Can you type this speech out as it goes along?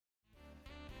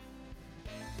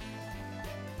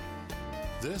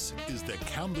This is the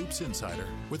Kamloops Insider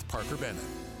with Parker Bennett.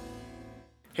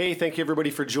 Hey, thank you everybody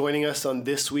for joining us on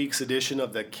this week's edition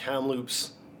of the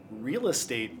Kamloops Real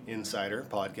Estate Insider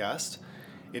podcast.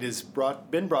 It has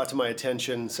been brought to my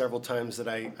attention several times that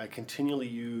I continually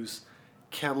use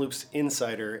Kamloops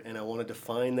Insider, and I want to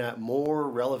define that more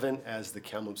relevant as the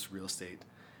Kamloops Real Estate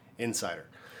Insider.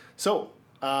 So,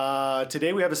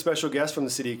 today we have a special guest from the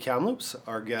City of Kamloops.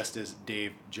 Our guest is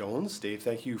Dave Jones. Dave,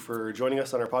 thank you for joining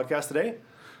us on our podcast today.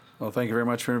 Well, thank you very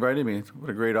much for inviting me.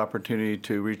 What a great opportunity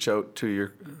to reach out to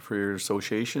your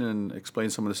association and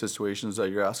explain some of the situations that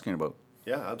you're asking about.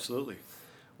 Yeah, absolutely.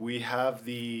 We have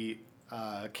the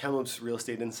Kamloops Real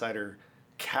Estate Insider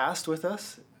cast with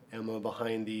us. Emma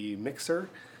behind the mixer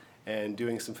and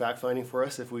doing some fact finding for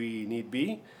us if we need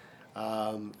be.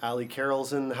 Alejandra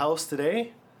Carroll's in the house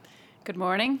today. Good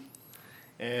morning.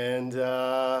 And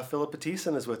Philippa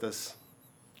Thiessen is with us.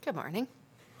 Good morning.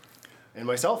 And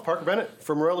myself, Parker Bennett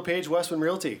from Royal LePage Westwind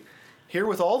Realty, here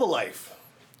with all the life.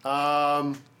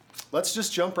 Let's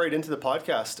just jump right into the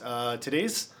podcast.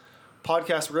 Today's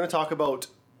podcast, we're going to talk about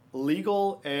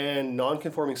legal and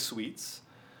non-conforming suites.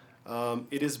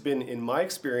 It has been, in my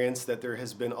experience, that there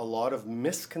has been a lot of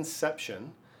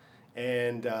misconception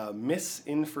and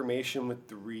misinformation with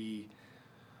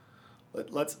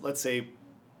let's say,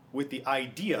 with the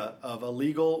idea of a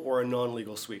legal or a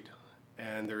non-legal suite.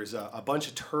 And there's a bunch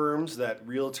of terms that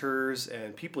realtors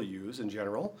and people use in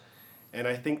general. And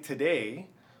I think today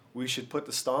we should put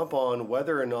the stomp on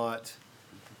whether or not,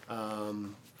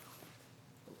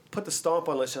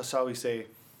 let's just how we say,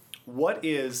 what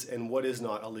is and what is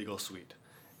not a legal suite.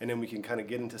 And then we can kind of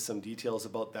get into some details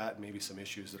about that and maybe some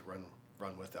issues that run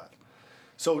with that.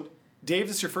 So, Dave,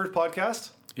 this is your first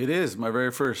podcast? It is my very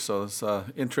first, so it's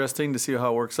interesting to see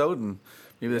how it works out, and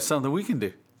maybe there's something we can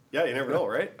do. Yeah, you never know,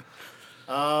 right?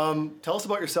 Tell us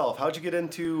about yourself. How'd you get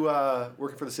into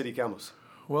working for the City of Kamloops?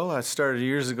 Well, I started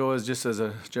years ago as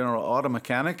a general auto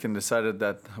mechanic and decided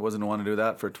that I wasn't want to do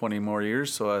that for 20 more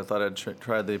years, so I thought I'd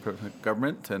try the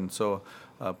government, and so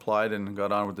I applied and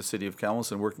got on with the City of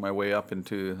Kamloops and worked my way up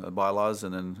into bylaws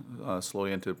and then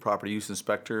slowly into property use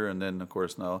inspector, and then, of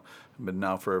course, now I've been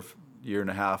now for a year and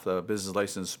a half a business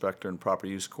license inspector and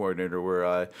property use coordinator, where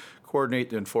I coordinate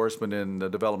the enforcement in the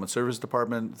development service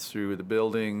department through the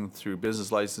building, through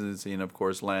business licensing, and of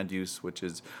course land use, which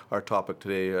is our topic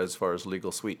today as far as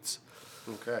legal suites.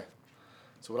 Okay.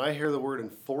 So when I hear the word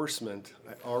enforcement,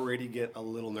 I already get a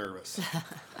little nervous.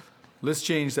 Let's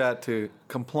change that to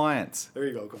compliance. There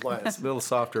you go, compliance. A little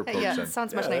softer approach. Yeah,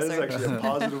 sounds much nicer. That is actually a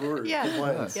positive word, Yeah.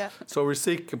 compliance. Yeah. So we're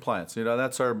seeking compliance. You know,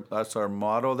 that's our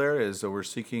motto there, is that we're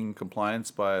seeking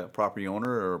compliance by a property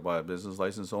owner or by a business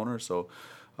license owner. So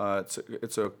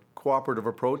it's a cooperative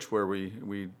approach where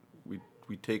we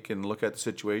take and look at the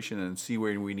situation and see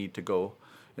where we need to go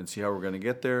and see how we're going to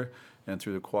get there. And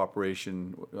through the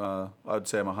cooperation, I'd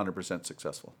say I'm 100%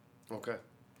 successful. Okay.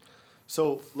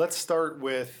 So let's start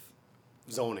with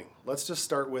zoning. Let's just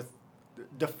start with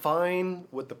define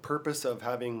what the purpose of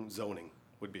having zoning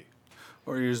would be.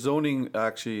 Or your zoning,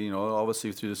 actually, you know,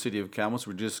 obviously through the City of Kamloops,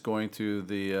 we're just going through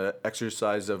the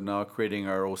exercise of now creating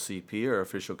our OCP, our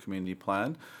official community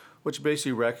plan, which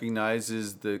basically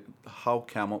recognizes how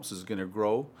Kamloops is going to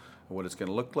grow, what it's going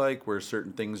to look like, where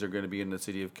certain things are going to be in the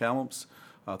City of Kamloops.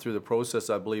 Through the process,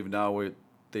 I believe now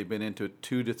they've been into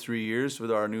 2 to 3 years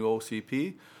with our new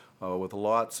OCP. With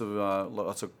lots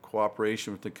of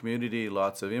cooperation with the community,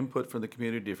 lots of input from the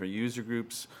community, different user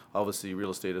groups, obviously real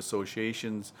estate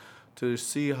associations, to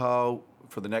see how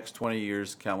for the next 20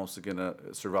 years Kamloops is going to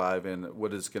survive and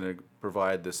what it's going to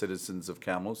provide the citizens of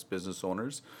Kamloops, business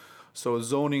owners. So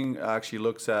zoning actually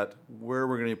looks at where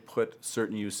we're going to put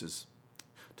certain uses.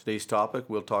 Today's topic,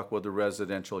 we'll talk about the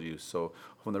residential use. So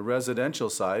from the residential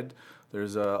side,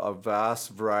 there's a vast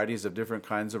varieties of different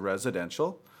kinds of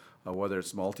residential. Whether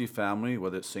it's multifamily,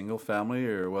 whether it's single family,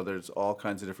 or whether it's all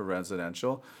kinds of different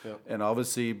residential. Yep. And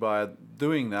obviously by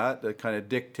doing that, it kind of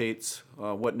dictates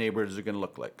what neighborhoods are going to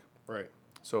look like. Right.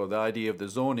 So the idea of the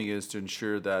zoning is to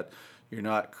ensure that you're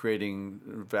not creating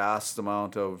vast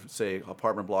amount of, say,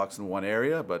 apartment blocks in one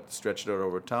area, but stretch it out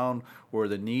over town where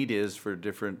the need is for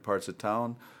different parts of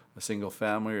town, a single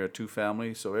family or a two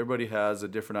family. So everybody has a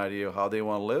different idea of how they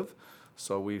want to live.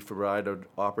 So we provide an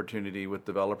opportunity with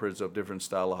developers of different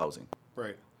style of housing.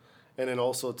 Right. And then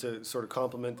also to sort of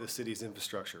complement the city's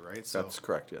infrastructure, right? So that's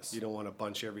correct, yes. You don't want to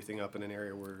bunch everything up in an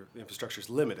area where the infrastructure is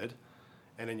limited,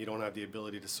 and then you don't have the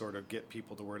ability to sort of get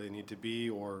people to where they need to be,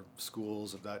 or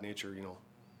schools of that nature, you know,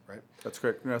 right? That's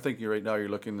correct. I think right now you're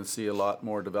looking to see a lot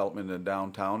more development in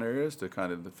downtown areas to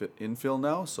kind of fit infill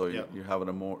now. So you're having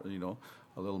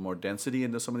a little more density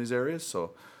into some of these areas.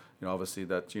 So obviously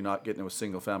that you're not getting with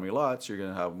single family lots, you're going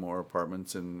to have more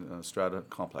apartments and strata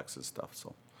complexes stuff.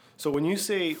 So when you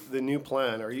say the new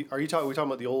plan, are we talking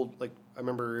about the old, like, I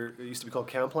remember it used to be called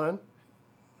Cam Plan?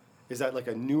 Is that like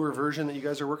a newer version that you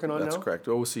guys are working on now? That's correct.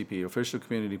 OCP, Official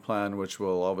Community Plan, which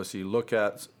will obviously look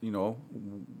at,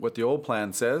 what the old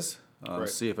plan says, Right.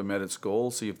 see if it met its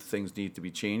goals, see if things need to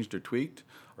be changed or tweaked,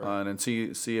 and then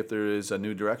see if there is a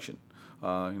new direction.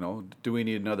 Do we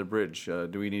need another bridge?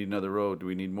 Do we need another road? Do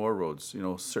we need more roads?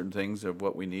 Certain things of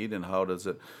what we need, and how does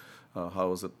it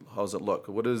look?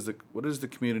 What does the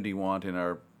community want in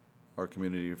our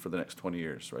community for the next 20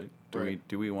 years, right?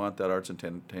 Do we want that arts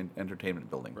and entertainment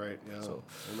building? Right, yeah. So,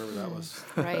 I remember that was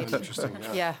Right. interesting.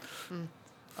 Yeah.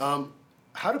 Yeah.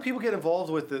 How do people get involved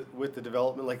with the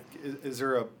development? Like, is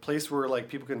there a place where like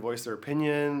people can voice their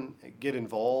opinion, get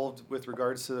involved with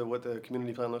regards to what the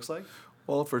community plan looks like?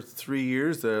 Well, for 3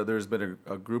 years, there's been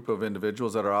a group of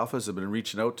individuals at our office have been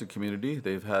reaching out to community.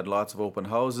 They've had lots of open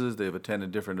houses. They've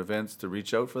attended different events to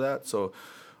reach out for that. So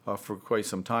for quite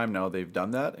some time now, they've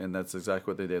done that, and that's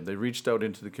exactly what they did. They reached out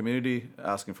into the community,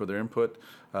 asking for their input.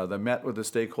 They met with the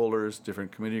stakeholders,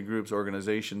 different community groups,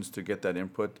 organizations to get that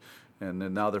input, and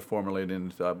then now they're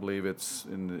formulating. I believe it's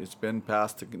been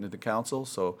passed to the council,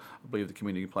 so I believe the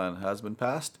community plan has been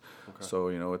passed. Okay. So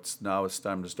it's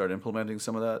time to start implementing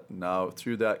some of that. Now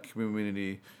through that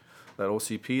community, that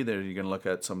OCP, there you're going to look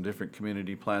at some different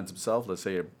community plans themselves. Let's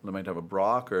say they might have a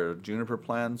Brock or a Juniper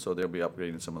plan, so they'll be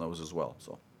upgrading some of those as well.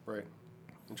 So. Right.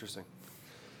 Interesting.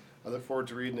 I look forward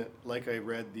to reading it like I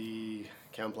read the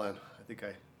Cam Plan. I think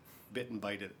I bit and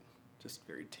bited it just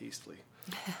very tastily.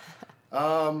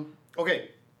 Okay,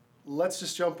 let's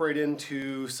just jump right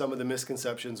into some of the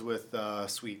misconceptions with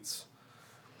suites.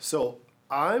 So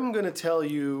I'm going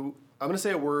to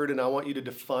say a word, and I want you to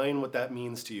define what that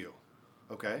means to you.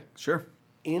 Okay? Sure.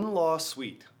 In-law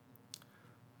suite.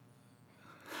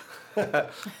 An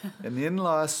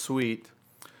in-law suite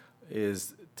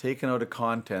is taken out of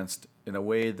context in a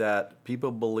way that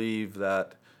people believe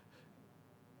that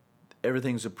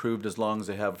everything's approved as long as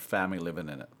they have a family living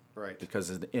in it. Right. Because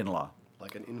it's an in-law.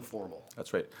 Like an informal.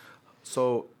 That's right.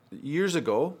 So years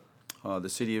ago, the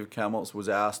City of Kamloops was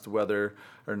asked whether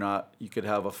or not you could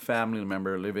have a family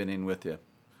member living in with you.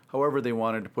 However, they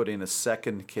wanted to put in a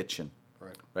second kitchen.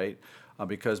 Right?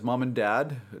 Because mom and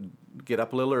dad get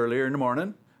up a little earlier in the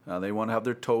morning. They want to have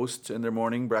their toast and their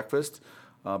morning breakfast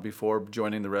before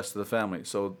joining the rest of the family.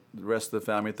 So the rest of the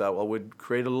family thought, well, we'd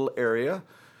create a little area,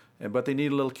 but they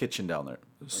need a little kitchen down there.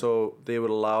 Right. So they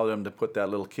would allow them to put that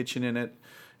little kitchen in it.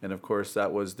 And of course,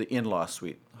 that was the in-law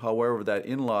suite. However, that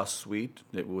in-law suite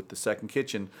with the second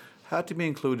kitchen had to be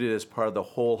included as part of the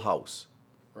whole house.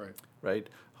 Right?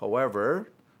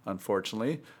 However,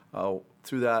 unfortunately,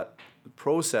 through that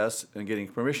process and getting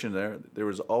permission there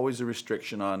was always a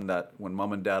restriction on that when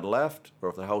mom and dad left, or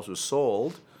if the house was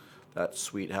sold, that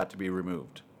suite had to be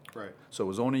removed. Right. So it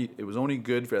was only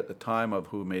good for at the time of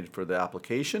who made for the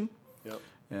application. Yep.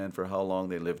 And for how long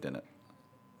they lived in it.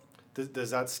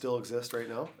 Does that still exist right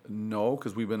now? No,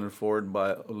 because we've been informed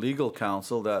by legal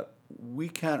counsel that we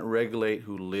can't regulate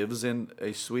who lives in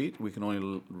a suite. We can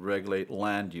only regulate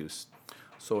land use.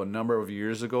 So a number of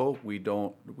years ago, we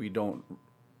don't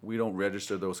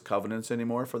register those covenants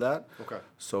anymore for that. Okay.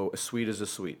 So a suite is a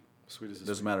suite. It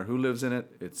doesn't matter who lives in it.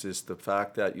 It's just the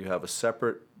fact that you have a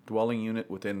separate dwelling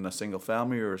unit within a single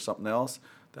family or something else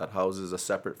that houses a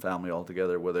separate family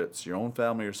altogether, whether it's your own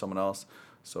family or someone else.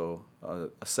 So a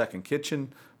second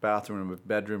kitchen, bathroom, and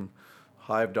bedroom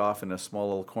hived off in a small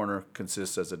little corner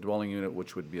consists as a dwelling unit,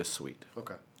 which would be a suite.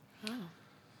 Okay. Oh.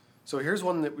 So here's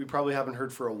one that we probably haven't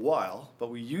heard for a while,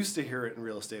 but we used to hear it in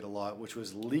real estate a lot, which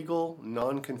was legal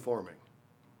non-conforming.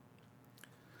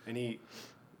 Any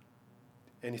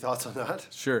thoughts on that?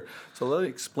 Sure. So let me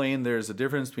explain. There's a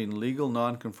difference between legal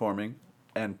non-conforming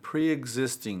and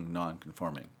pre-existing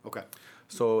non-conforming. Okay.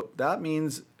 So that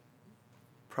means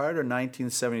prior to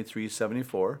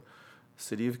 1973-74,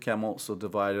 City of Kamloops was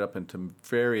divided up into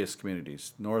various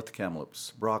communities: North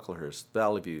Kamloops, Brocklehurst,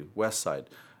 Valley View, Westside.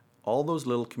 All those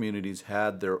little communities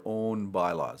had their own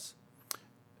bylaws,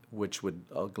 which would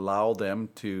allow them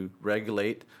to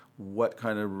regulate what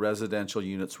kind of residential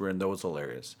units were in those little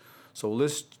areas. So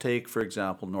let's take, for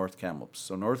example, North Kamloops.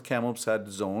 So North Kamloops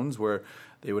had zones where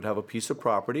they would have a piece of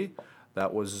property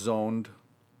that was zoned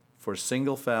for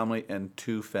single family and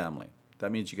two family.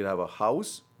 That means you could have a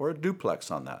house or a duplex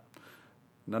on that.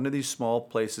 None of these small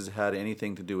places had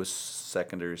anything to do with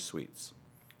secondary suites.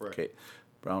 Right. Okay.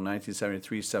 Around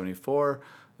 1973-74,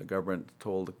 the government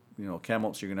told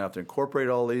Kamloops, you're going to have to incorporate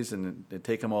all these and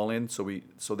take them all in.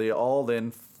 So they all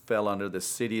then fell under the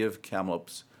City of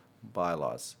Kamloops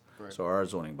bylaws. Right. So our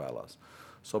zoning bylaws.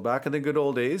 So back in the good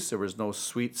old days, there was no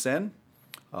suites in.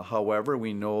 However,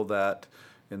 we know that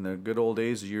in the good old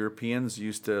days, Europeans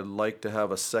used to like to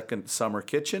have a second summer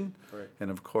kitchen. Right.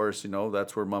 And of course,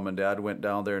 that's where mom and dad went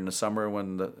down there in the summer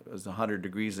when it was 100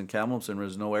 degrees in Kamloops and there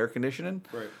was no air conditioning.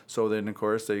 Right. So then, of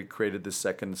course, they created the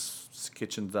second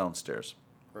kitchen downstairs.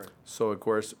 Right. So, of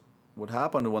course, what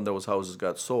happened when those houses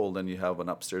got sold, then you have an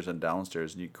upstairs and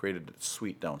downstairs, and you created a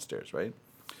suite downstairs, right?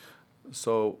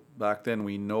 So back then,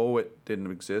 we know it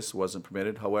didn't exist, wasn't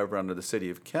permitted. However, under the City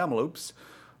of Kamloops,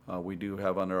 we do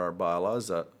have under our bylaws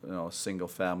a single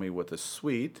family with a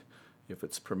suite, if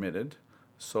it's permitted.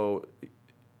 So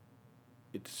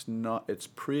it's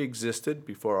pre-existed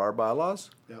before our bylaws.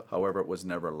 Yep. However, it was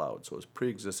never allowed. So it's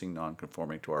pre-existing,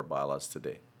 non-conforming to our bylaws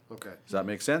today. Okay. Does that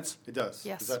make sense? It does.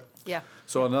 Yes. Is that, Yeah.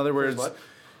 So in other words, what?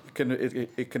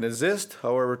 it can exist.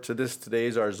 However,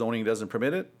 today's our zoning doesn't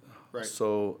permit it. Right.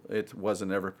 So it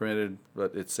wasn't ever permitted,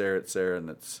 but it's there,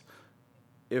 and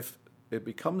if it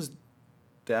becomes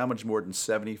damaged more than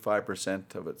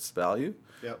 75% of its value,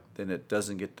 Yep. then it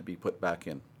doesn't get to be put back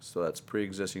in. So that's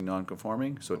pre-existing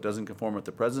non-conforming. So it doesn't conform with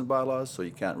the present bylaws, so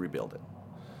you can't rebuild it.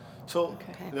 So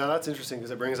Okay. now that's interesting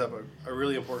because it brings up a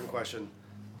really important question.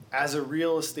 As a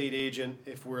real estate agent,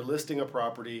 if we're listing a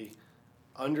property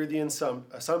under the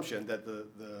assumption that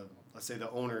the let's say the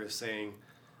owner is saying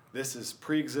this is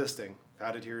pre-existing,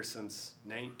 had it here since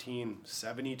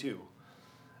 1972,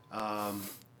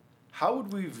 how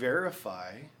would we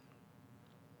verify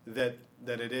that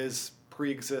it is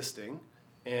pre-existing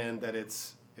and that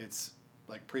it's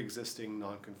like pre-existing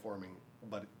non-conforming,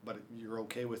 but you're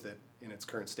okay with it in its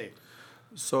current state?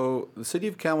 So the City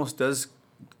of Kamloops does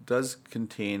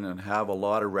contain and have a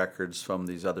lot of records from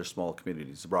these other small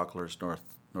communities, Brocklehurst,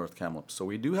 North Kamloops. So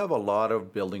we do have a lot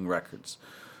of building records.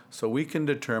 So we can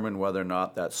determine whether or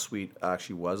not that suite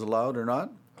actually was allowed or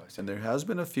not. And there has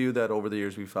been a few that over the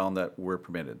years we found that were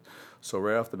permitted. So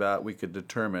right off the bat, we could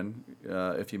determine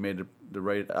if you made the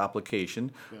right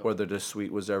application, whether the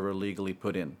suite was ever legally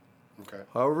put in. Okay.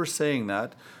 However, saying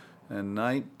that, in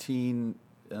I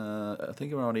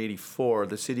think around 84,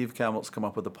 the City of Kamloops come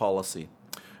up with a policy.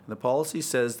 And the policy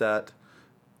says that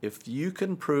if you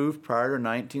can prove prior to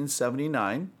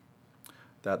 1979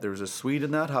 that there's a suite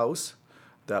in that house,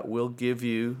 that will give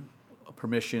you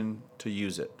permission to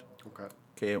use it.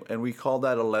 Okay, and we call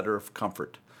that a letter of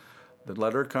comfort. The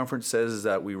letter of comfort says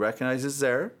that we recognize it's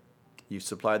there. You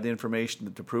supplied the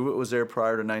information to prove it was there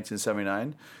prior to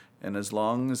 1979, and as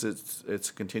long as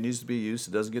it continues to be used,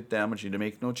 it doesn't get damaged, you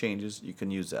make no changes, you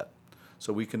can use that.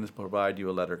 So we can provide you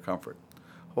a letter of comfort.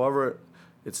 However,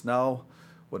 it's now,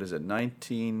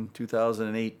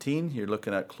 2018, you're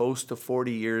looking at close to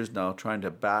 40 years now trying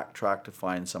to backtrack to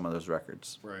find some of those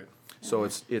records. Right. So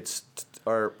it's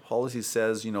our policy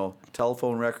says,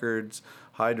 telephone records,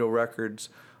 hydro records.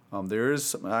 There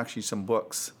is actually some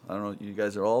books. I don't know, you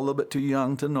guys are all a little bit too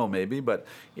young to know maybe, but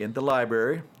in the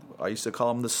library, I used to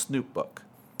call them the Snoop book.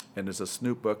 And there's a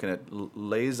Snoop book, and it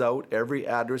lays out every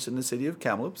address in the City of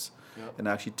Kamloops and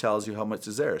actually tells you how much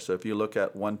is there. So if you look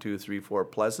at 1-2-3-4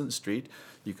 Pleasant Street,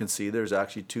 you can see there's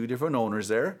actually 2 different owners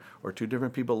there, or 2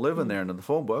 different people living there in the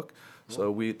phone book.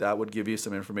 So that would give you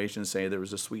some information saying there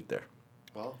was a suite there.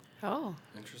 Well, Oh.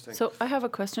 interesting. So I have a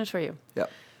question for you. Yeah.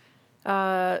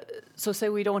 So say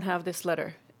we don't have this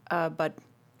letter, but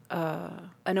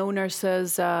an owner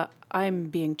says, I'm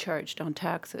being charged on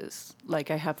taxes.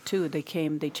 Like I have 2. They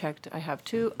came, they checked, I have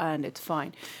 2, and it's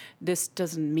fine. This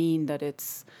doesn't mean that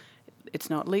it's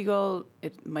not legal.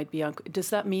 It might be. Does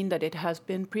that mean that it has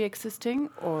been pre-existing,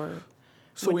 or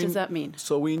what does that mean?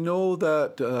 So we know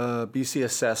that BC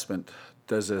Assessment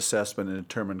does an assessment and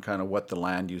determine kind of what the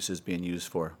land use is being used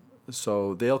for.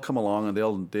 So they'll come along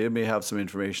and they may have some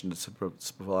information that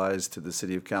supplies to the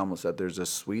City of Kamloops that there's a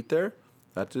suite there.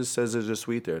 That just says there's a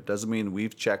suite there. It doesn't mean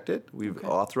we've checked it, we've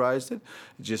authorized it.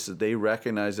 It's just that they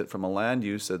recognize it from a land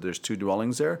use that there's 2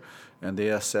 dwellings there, and they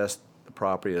assess the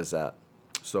property as that.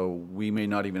 So we may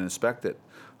not even inspect it.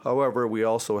 However, we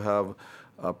also have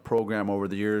a program over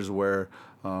the years where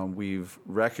we've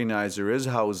recognized there is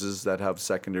houses that have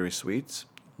secondary suites,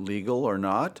 legal or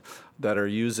not, that are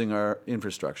using our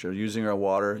infrastructure, using our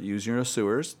water, using our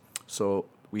sewers. So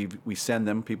we send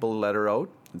them people a letter out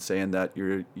and saying that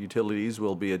your utilities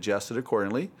will be adjusted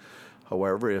accordingly.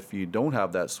 However, if you don't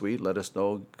have that suite, let us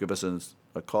know, give us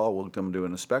a call, we'll come do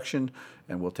an inspection,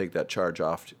 and we'll take that charge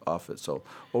off it. So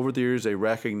over the years, they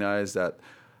recognize that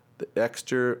the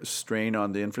extra strain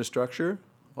on the infrastructure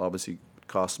obviously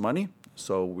costs money,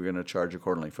 so we're going to charge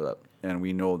accordingly for that. And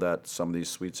we know that some of these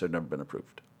suites have never been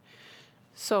approved.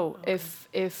 So if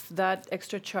that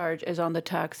extra charge is on the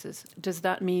taxes, does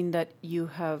that mean that you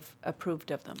have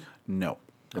approved of them? No,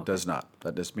 it does not.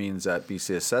 That just means that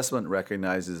BC Assessment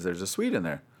recognizes there's a suite in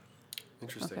there.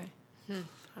 Interesting. Okay.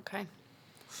 Okay.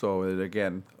 So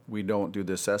again, we don't do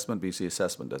the assessment. BC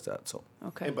Assessment does that. So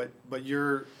Okay. Hey, but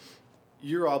you're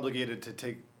obligated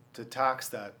to tax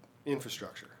that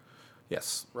infrastructure.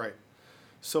 yes, Right.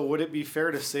 So would it be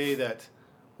fair to say that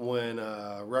when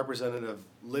a representative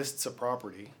lists a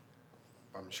property,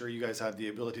 I'm sure you guys have the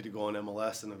ability to go on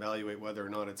MLS and evaluate whether or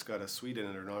not it's got a suite in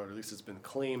it or not, or at least it's been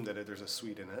claimed that there's a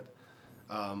suite in it.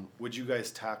 Would you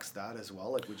guys tax that as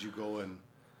well? Like, would you go and...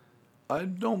 I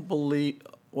don't believe.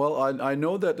 Well, I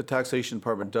know that the taxation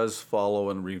department does follow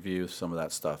and review some of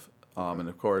that stuff, and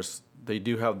of course they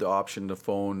do have the option to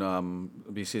phone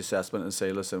BC Assessment and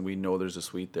say, "Listen, we know there's a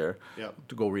suite there." Yep.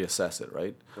 To go reassess it,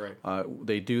 right? Right.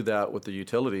 They do that with the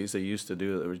utilities. They used to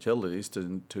do the utilities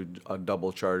to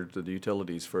double charge the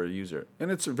utilities for a user, and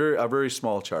it's a very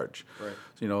small charge. Right.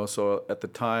 You know, so at the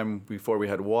time before we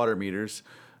had water meters,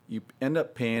 you end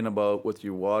up paying about with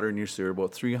your water and your sewer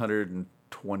about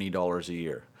 $320 a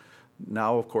year.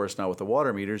 Now, of course, with the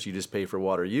water meters, you just pay for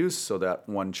water use, so that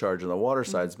one charge on the water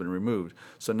side has been removed.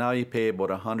 So now you pay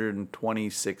about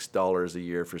 $126 a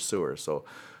year for sewer. So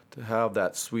to have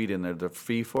that suite in there, the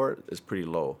fee for it is pretty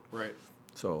low. Right.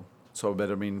 So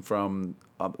but I mean, from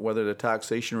whether the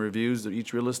taxation reviews of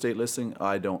each real estate listing,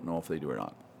 I don't know if they do or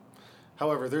not.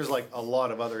 However, there's like a lot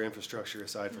of other infrastructure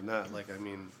aside from that. Like, I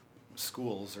mean,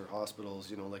 schools or hospitals,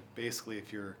 you know, like basically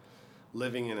if you're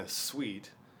living in a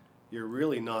suite, you're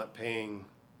really not paying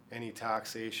any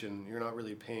taxation. You're not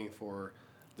really paying for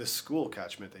the school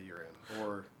catchment that you're in,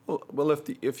 or Well,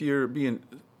 if you're being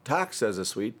taxed as a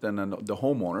suite, then the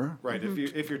homeowner, right.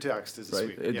 If you're taxed as a right,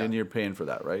 suite, then yeah. you're paying for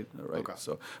that, right? Right. Okay.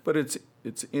 So, but it's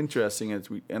interesting,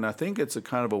 and I think it's a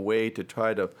kind of a way to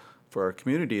try to, for our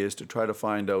community, is to try to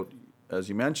find out, as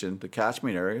you mentioned, the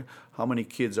catchment area, how many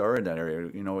kids are in that area?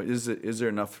 You know, is there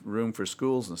enough room for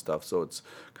schools and stuff? So it's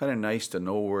kind of nice to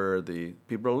know where the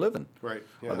people are living. Right.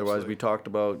 Yeah, Otherwise, absolutely. we talked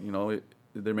about, you know,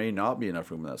 there may not be enough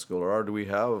room in that school, or do we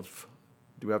have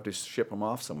to ship them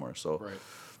off somewhere? So Right.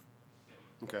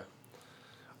 Okay.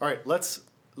 All right.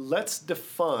 Let's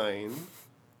define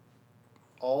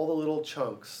all the little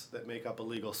chunks that make up a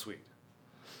legal suite.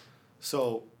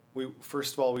 So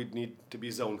first of all, we need to be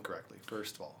zoned correctly.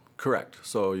 First of all. correct.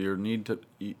 So you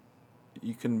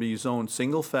can be zoned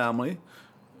single family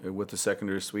with the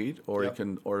secondary suite, or Yep.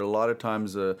 or a lot of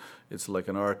times it's like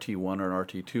an RT1 or an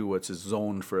RT2, which is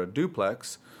zoned for a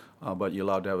duplex, but you're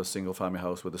allowed to have a single family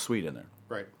house with a suite in there.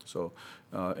 Right. So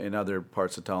in other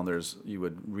parts of town, you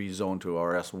would rezone to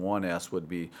RS1. S would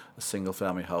be a single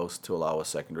family house to allow a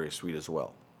secondary suite as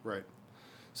well. Right.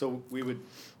 So we would,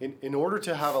 in order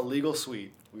to have a legal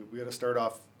suite, we got to start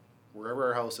off wherever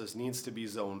our house is needs to be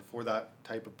zoned for that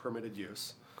type of permitted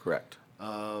use. Correct.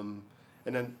 And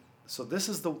then, so this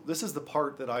is the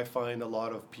part that I find a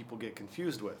lot of people get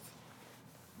confused with.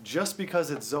 Just because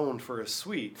it's zoned for a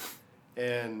suite,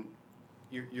 and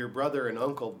your brother and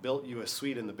uncle built you a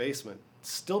suite in the basement,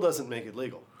 still doesn't make it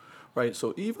legal. Right,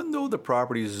 so even though the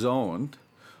property is zoned,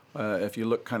 if you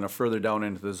look kind of further down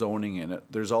into the zoning in it,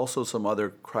 there's also some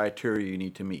other criteria you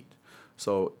need to meet.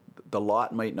 So the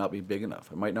lot might not be big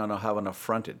enough. It might not have enough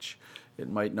frontage. It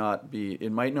might not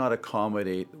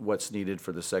accommodate what's needed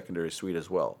for the secondary suite as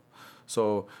well.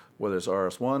 So whether it's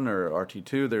RS1 or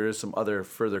RT2, there is some other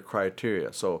further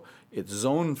criteria. So it's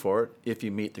zoned for it if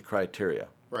you meet the criteria.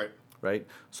 Right. Right?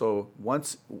 So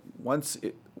once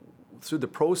through the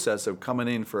process of coming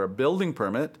in for a building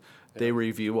permit, they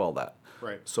review all that.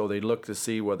 Right. So they look to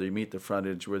see whether you meet the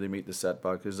frontage, whether you meet the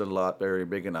setback, is the lot area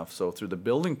big enough? So through the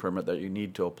building permit that you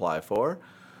need to apply for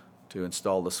to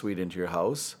install the suite into your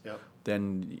house, Yep.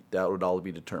 then that would all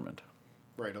be determined.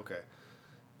 Right. Okay.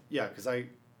 Yeah, because I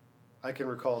can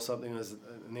recall something as the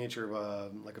nature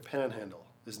of like a panhandle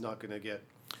is not going to get.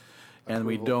 And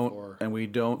we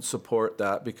don't support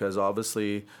that, because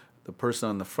obviously the person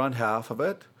on the front half of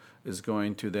it is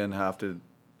going to then have to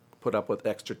put up with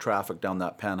extra traffic down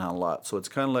that panhandle lot. So it's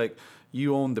kind of like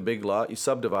you own the big lot, you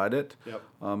subdivide it. Yep.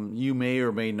 You may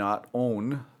or may not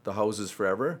own the houses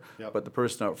forever, Yep. but the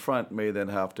person up front may then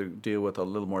have to deal with a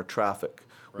little more traffic.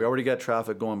 We Right. already got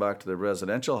traffic going back to the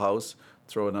residential house,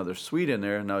 throw another suite in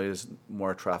there, and now there's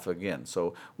more traffic again.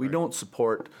 So we don't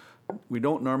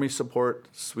normally support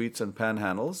suites and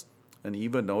panhandles. And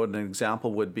even though an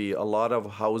example would be a lot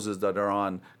of houses that are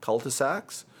on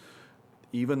cul-de-sacs,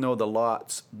 even though the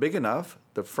lot's big enough,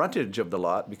 the frontage of the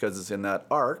lot, because it's in that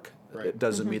arc, Right. it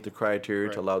doesn't meet the criteria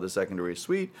to Right. allow the secondary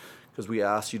suite, because we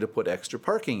ask you to put extra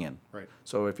parking in. Right.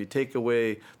 So if you take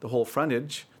away the whole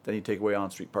frontage, then you take away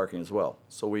on-street parking as well.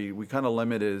 So we kind of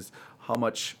limit is how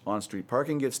much on-street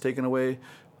parking gets taken away,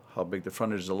 how big the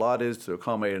frontage of the lot is to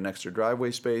accommodate an extra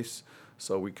driveway space.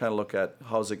 So we kind of look at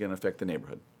how's it going to affect the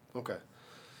neighborhood. Okay.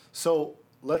 So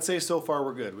let's say so far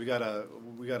we're good. We got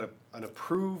an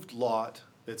approved lot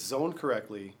that's zoned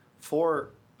correctly for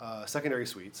secondary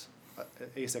suites,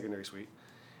 a secondary suite,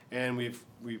 and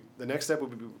the next step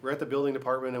would be we're at the building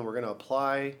department and we're going to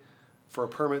apply for a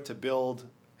permit to build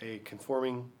a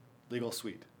conforming legal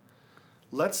suite.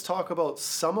 Let's talk about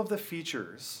some of the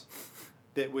features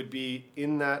that would be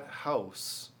in that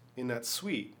house, in that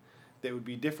suite, that would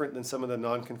be different than some of the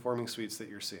non-conforming suites that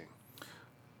you're seeing.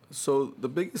 So the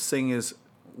biggest thing is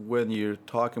when you're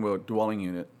talking about dwelling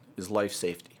unit is life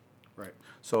safety. Right.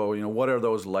 So, what are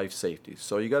those life safeties?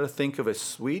 So you got to think of a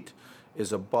suite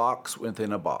as a box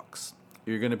within a box.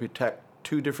 You're going to protect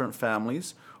two different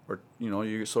families, or,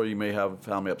 so you may have a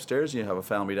family upstairs and you have a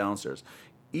family downstairs.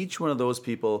 Each one of those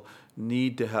people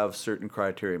need to have certain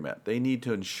criteria met. They need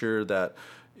to ensure that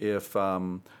if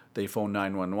they phone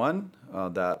 911,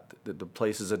 that the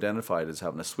place is identified as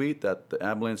having a suite, that the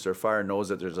ambulance or fire knows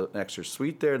that there's an extra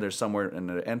suite there, there's somewhere and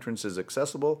the entrance is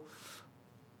accessible.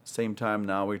 Same time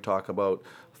now we talk about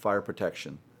fire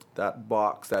protection. That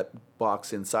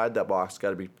box inside that box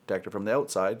got to be protected from the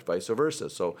outside, vice versa.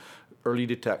 So early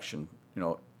detection,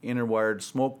 inner wired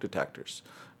smoke detectors.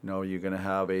 You're going to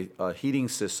have a heating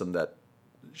system that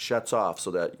shuts off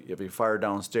so that if you fire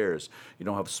downstairs, you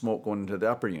don't have smoke going into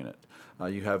the upper unit.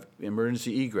 You have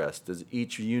emergency egress. Does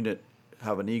each unit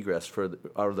have an egress out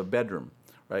of the bedroom,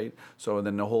 right? So and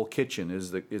then the whole kitchen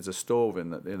is a stove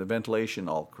and the ventilation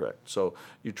all correct. So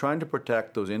you're trying to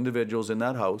protect those individuals in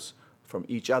that house from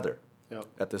each other. Yep.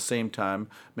 At the same time,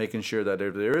 making sure that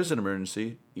if there is an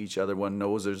emergency, each other one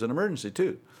knows there's an emergency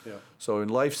too. Yeah. So in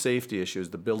life safety issues,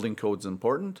 the building code's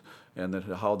important, and then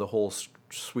how the whole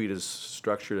suite is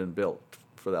structured and built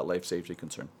for that life safety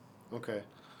concern. Okay.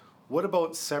 What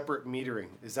about separate metering?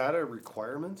 Is that a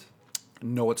requirement?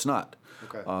 No, it's not.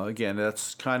 Okay. Again,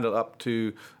 that's kind of up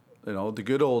to, the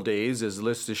good old days is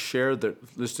let's just share the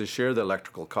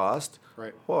electrical cost.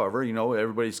 Right. However,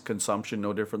 everybody's consumption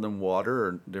no different than water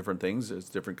or different things. It's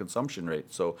different consumption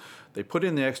rate. So they put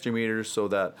in the extra meters so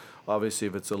that obviously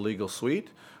if it's a legal suite,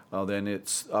 then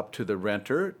it's up to the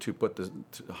renter to put the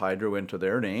hydro into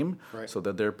their name, right, so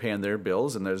that they're paying their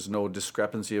bills and there's no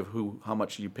discrepancy of how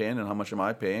much are you paying and how much am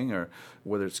I paying, or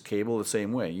whether it's cable the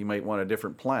same way. You might want a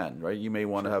different plan, right? You may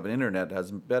want to have an internet that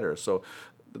has better. So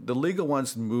the legal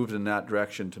ones moved in that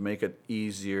direction to make it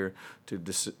easier to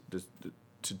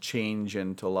change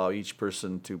and to allow each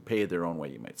person to pay their own way,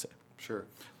 you might say. Sure.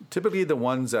 Typically the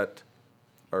ones that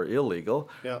are illegal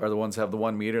are the ones that have the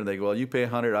 1 meter and they go, well, you pay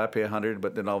 100, I pay 100,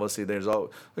 but then obviously I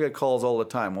get calls all the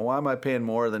time. Well, why am I paying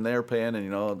more than they're paying?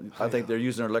 And I think they're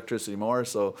using their electricity more.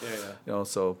 So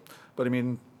but I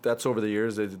mean, that's over the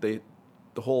years.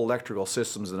 The whole electrical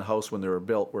systems in the house when they were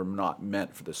built were not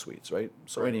meant for the suites, right?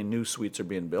 So any new suites are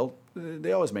being built,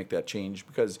 they always make that change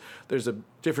because there's a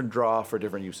different draw for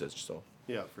different usage. So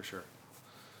yeah, for sure.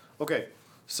 Okay,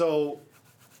 so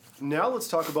now let's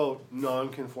talk about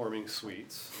non-conforming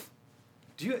suites.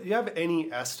 Do you have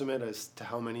any estimate as to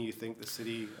how many you think the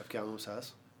City of Kamloops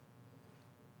has?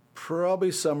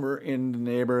 probably somewhere in the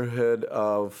neighborhood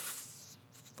of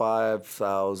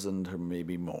 5,000 or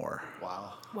maybe more.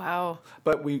 Wow. Wow.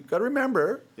 But we got to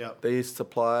remember, Yep. they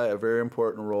supply a very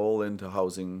important role into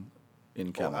housing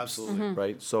in Kamloops. absolutely.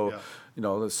 Right? So, Yeah.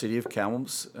 the City of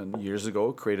Kamloops years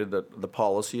ago created the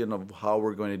policy and of how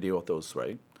we're going to deal with those,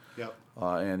 right? Yep.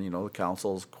 And, the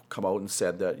council's come out and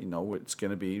said that, it's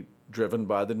going to be driven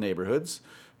by the neighborhoods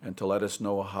and to let us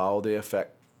know how they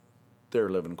affect their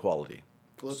living quality.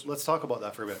 Let's talk about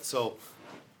that for a bit. So,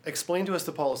 explain to us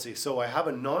the policy. So, I have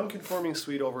a non-conforming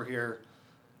suite over here.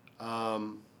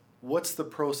 What's the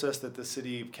process that the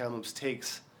City of Kamloops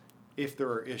takes if there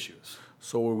are issues?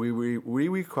 So we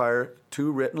require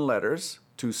two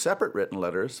separate written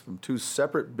letters from two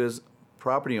separate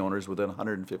property owners within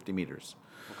 150 meters.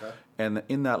 Okay. And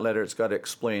in that letter, it's got to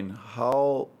explain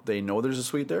how they know there's a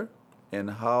suite there and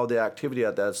how the activity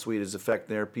at that suite is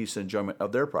affecting their peace and enjoyment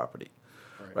of their property.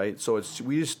 Right? So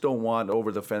we just don't want over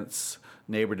the fence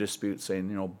neighbor disputes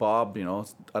saying, Bob,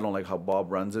 I don't like how Bob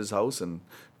runs his house and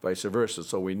vice versa.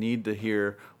 So we need to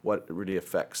hear what really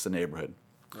affects the neighborhood.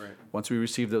 Right. Once we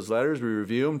receive those letters, we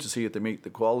review them to see if they meet the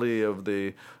quality of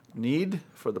the need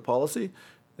for the policy.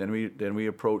 Then we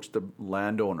approach the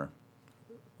landowner.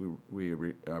 We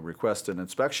request an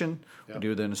inspection. Yep. We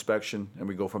do the inspection, and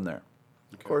we go from there.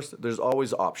 Of course, there's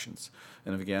always options.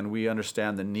 And again, we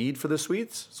understand the need for the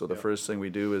suites. So the first thing we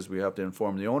do is we have to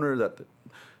inform the owner that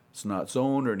it's not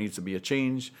zoned or needs to be a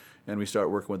change, and we start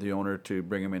working with the owner to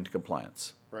bring them into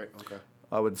compliance. Right, okay.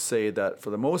 I would say that for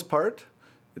the most part,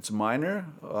 it's minor,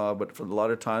 but for a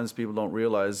lot of times people don't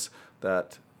realize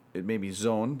that it may be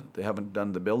zoned. They haven't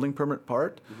done the building permit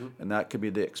part, and that could be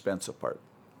the expensive part.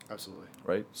 Absolutely.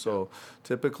 Right? So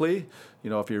typically,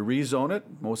 if you rezone it,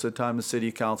 most of the time the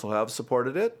city council have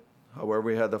supported it. However,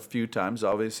 we had a few times,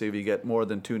 obviously, if you get more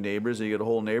than 2 neighbors and you get a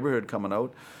whole neighborhood coming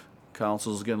out,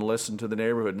 council's going to listen to the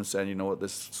neighborhood and say, you know what,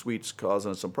 this suite's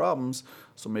causing us some problems,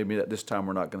 so maybe at this time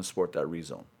we're not going to support that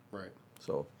rezone. Right.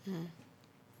 So.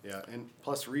 Yeah, and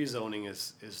plus rezoning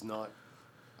is not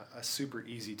a super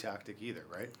easy tactic either,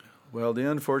 right? Well, the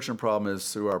unfortunate problem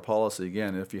is through our policy,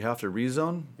 again, if you have to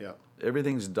rezone,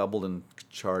 everything's doubled in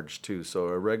charge too. So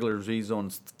a regular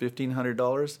rezone's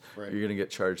 $1,500, Right. you're going to get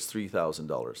charged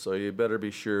 $3,000. So you better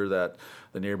be sure that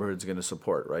the neighborhood's going to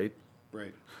support, right?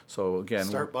 Right. So again,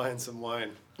 Start buying some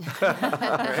wine.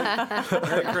 Right?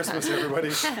 Merry Christmas,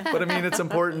 everybody. but I mean, it's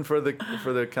important for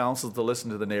the council to listen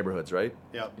to the neighborhoods, right?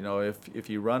 Yeah. If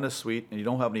you run a suite and you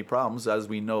don't have any problems, as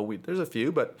we know, there's a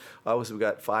few, but obviously we've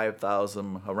got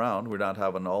 5,000 around. We're not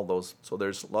having all those. So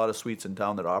there's a lot of suites in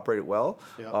town that operate well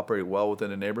within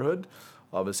the neighborhood.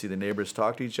 Obviously, the neighbors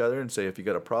talk to each other and say, if you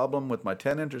got a problem with my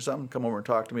tenant or something, come over and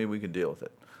talk to me. We can deal with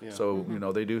it. Yeah. So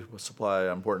they do supply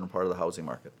an important part of the housing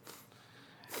market.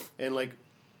 And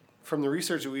from the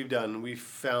research that we've done, we've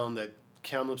found that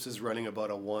Kamloops is running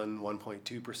about a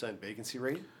 1.2% vacancy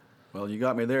rate. Well, you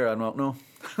got me there. I don't know.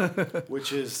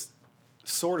 Which is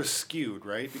sort of skewed,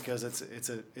 right? Because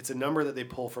it's a number that they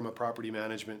pull from a property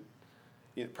managers,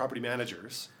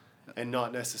 and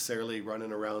not necessarily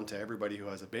running around to everybody who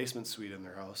has a basement suite in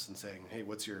their house and saying, hey,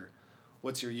 what's your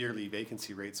yearly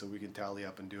vacancy rate, so we can tally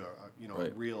up and do a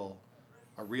real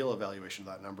evaluation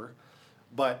of that number.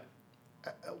 But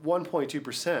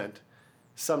 1.2%,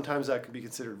 sometimes that could be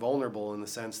considered vulnerable in the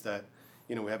sense that,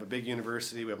 we have a big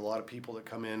university, we have a lot of people that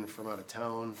come in from out of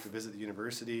town to visit the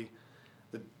university.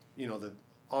 The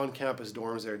on-campus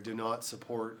dorms there do not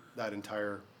support that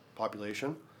entire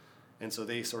population. And so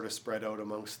they sort of spread out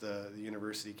amongst the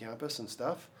university campus and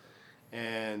stuff.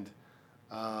 And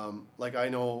I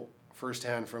know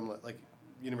firsthand from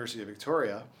University of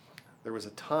Victoria, there was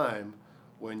a time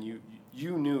when you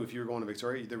knew if you were going to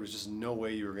Victoria, there was just no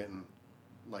way you were getting,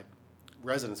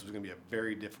 residence was going to be a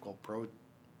very difficult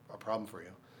problem for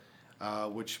you,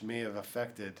 which may have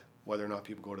affected whether or not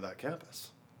people go to that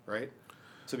campus, right?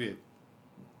 So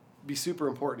be super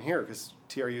important here because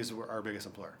TRU is our biggest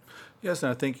employer. Yes,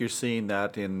 and I think you're seeing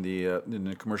that in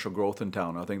the commercial growth in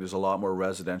town. I think there's a lot more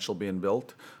residential being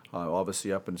built.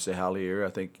 Obviously, up in Sahali area, I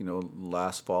think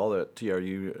last fall that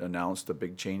TRU announced a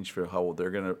big change for how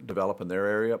they're going to develop in their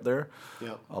area up there.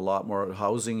 Yeah. A lot more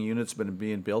housing units been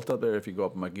being built up there. If you go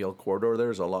up McGill corridor,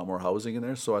 there's a lot more housing in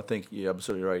there. So I think you're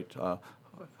absolutely right.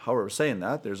 However, saying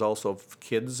that, there's also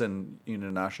kids and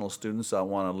international students that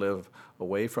want to live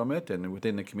away from it, and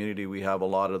within the community, we have a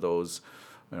lot of those.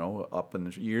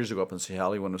 Years ago up in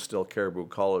Sahali when it was still Caribou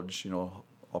College,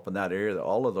 up in that area,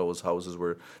 all of those houses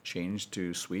were changed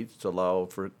to suites to allow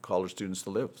for college students to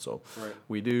live. So right.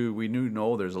 we do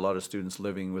know there's a lot of students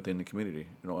living within the community,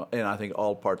 and I think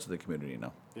all parts of the community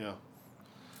now. Yeah.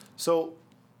 So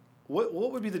what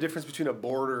would be the difference between a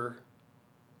border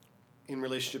in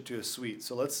relationship to a suite?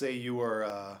 So let's say you are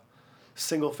a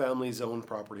single family zone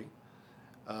property.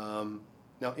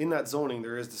 Now in that zoning,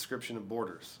 there is description of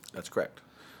borders. That's correct.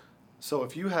 So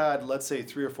if you had, let's say,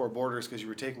 3 or 4 borders because you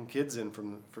were taking kids in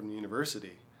from the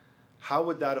university, how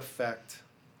would that affect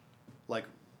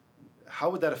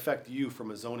you from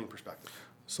a zoning perspective?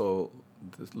 So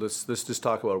let's just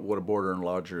talk about what a border and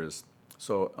lodger is.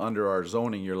 So under our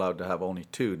zoning, you're allowed to have only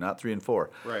 2, not 3 and 4.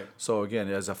 Right. So again,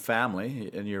 as a family,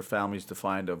 and your family's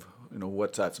defined of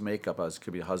what's that's makeup as, it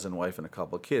could be a husband, wife, and a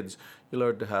couple of kids, you're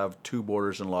allowed to have 2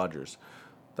 borders and lodgers.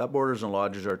 That borders and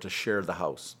lodgers are to share the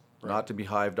house. Right. Not to be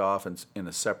hived off in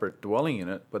a separate dwelling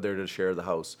unit, but they're to share the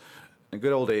house. In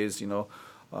good old days,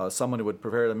 someone would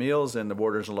prepare the meals, and the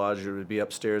borders and lodgers would be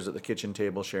upstairs at the kitchen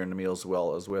table sharing the meals as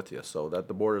well as with you. So that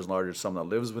the borders and lodgers is someone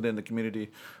that lives within the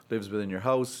community, lives within your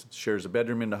house, shares a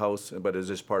bedroom in the house, but is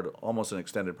just almost an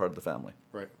extended part of the family.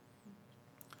 Right.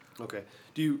 Okay.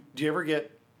 Do you ever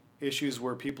get issues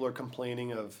where people are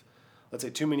complaining of, let's say,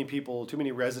 too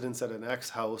many residents at an X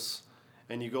house,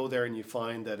 and you go there and you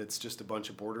find that it's just a bunch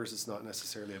of borders? It's not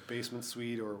necessarily a basement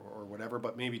suite or whatever,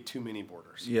 but maybe too many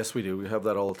borders. Yes, we do. We have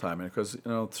that all the time. Because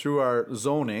through our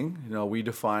zoning, we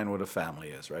define what a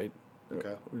family is, right?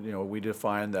 Okay. We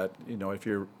define that, if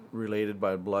you're related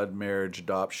by blood, marriage,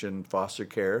 adoption, foster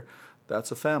care,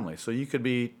 that's a family. So you could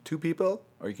be 2 people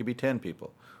or you could be 10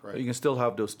 people. Right. But you can still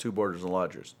have those 2 boarders and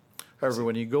lodgers. However,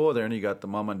 when you go there and you got the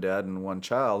mom and dad and 1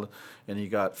 child and you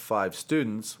got 5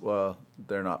 students, well,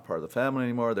 they're not part of the family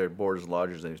anymore. They're boarders and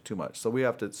lodgers, and it's too much. So we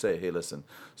have to say, hey, listen,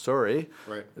 sorry,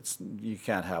 Right. you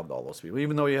can't have all those people.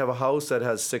 Even though you have a house that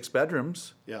has 6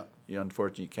 bedrooms, Yeah. you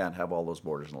unfortunately can't have all those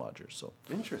boarders and lodgers. So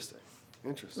Interesting.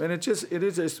 and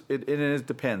it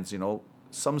depends.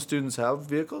 Some students have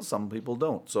vehicles, some people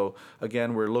don't. So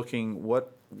again, we're looking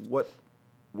what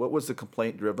was the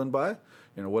complaint driven by?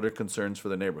 What are concerns for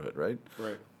the neighborhood, right?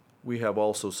 Right. We have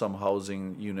also some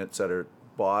housing units that are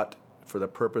bought for the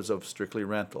purpose of strictly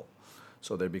rental.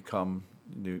 So they become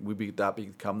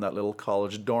that little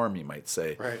college dorm, you might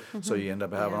say. Right. So you end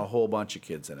up having Yeah. a whole bunch of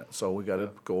kids in it. So we got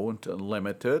to go into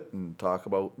limit it and talk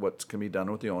about what can be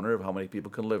done with the owner of how many people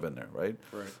can live in there, right?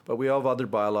 Right. But we have other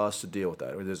bylaws to deal with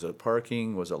that. There's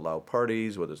parking, was it loud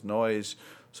parties, whether it's noise.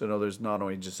 So there's not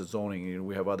only just the zoning,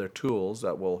 we have other tools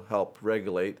that will help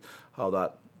regulate how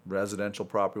that residential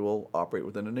property will operate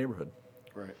within the neighborhood.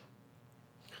 Right.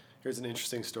 Here's an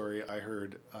interesting story I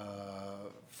heard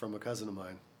from a cousin of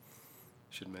mine.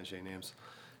 Shouldn't mention any names.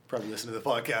 Probably listen to the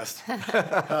podcast.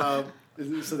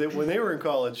 So when they were in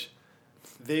college,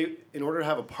 in order to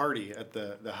have a party at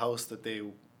the house that they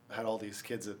had all these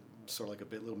kids at, sort of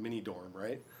like a little mini dorm,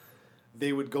 right?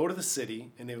 They would go to the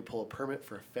city and they would pull a permit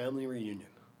for a family reunion.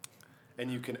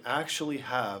 And you can actually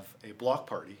have a block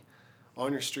party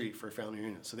on your street for a family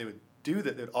reunion. So they would do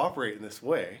that, they'd operate in this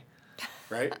way,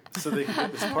 right? So they could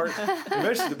get this part.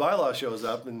 Eventually the bylaw shows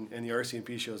up and the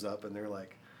RCMP shows up and they're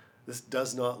like, this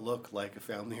does not look like a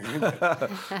family reunion.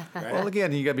 Right? Well,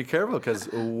 again, you got to be careful because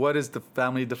what is the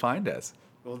family defined as?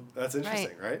 Well, that's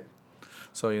interesting, right?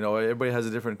 So, everybody has a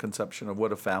different conception of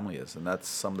what a family is, and that's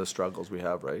some of the struggles we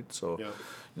have, right? So,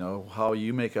 Yeah. how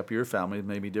you make up your family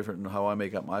may be different than how I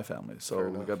make up my family. So Fair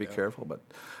we've enough, got to be yeah. careful. But,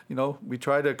 we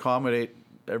try to accommodate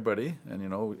everybody, and,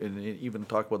 and even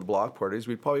talk about the block parties,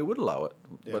 we probably would allow it.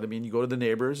 Yeah. But, you go to the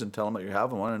neighbors and tell them that you're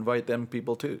having one, and invite them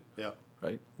people too, Yeah.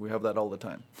 right? We have that all the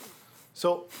time.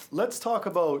 So let's talk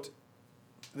about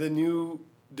the new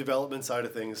development side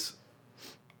of things.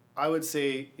 I would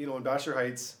say, in Bachelor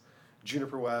Heights,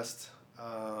 Juniper West,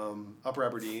 Upper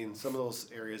Aberdeen, some of those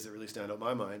areas that really stand out in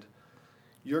my mind,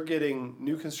 you're getting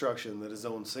new construction that is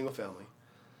zoned single family,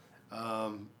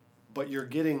 but you're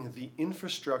getting the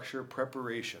infrastructure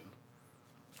preparation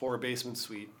for a basement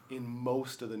suite in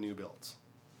most of the new builds.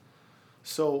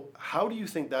 So how do you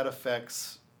think that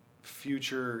affects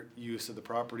future use of the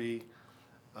property,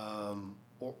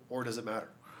 or does it matter?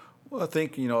 Well, I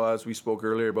think, as we spoke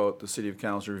earlier about the City of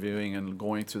Kamloops reviewing and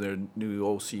going through their new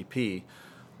OCP,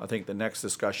 I think the next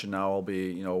discussion now will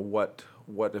be,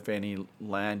 what if any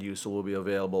land use will be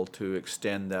available to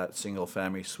extend that single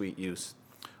family suite use.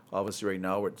 Obviously right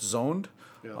now it's zoned.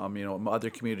 Yeah. Other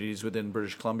communities within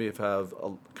British Columbia have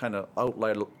kind of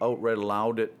outright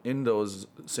allowed it in those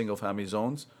single family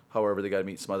zones. However, they got to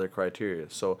meet some other criteria.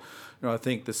 So, I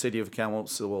think the City of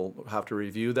Kamloops will have to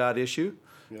review that issue.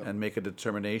 Yeah. And make a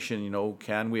determination,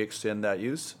 can we extend that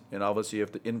use? And obviously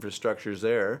if the infrastructure is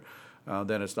there,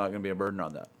 then it's not going to be a burden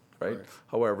on that, right? Right.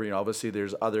 However, obviously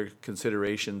there's other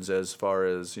considerations as far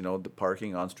as, the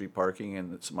parking, on-street parking,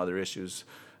 and some other issues.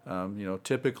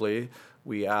 Typically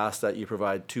we ask that you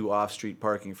provide 2 off-street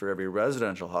parking for every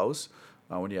residential house.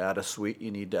 When you add a suite,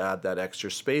 you need to add that extra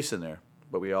space in there.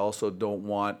 But we also don't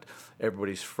want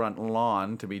everybody's front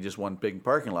lawn to be just one big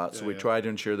parking lot. So we try to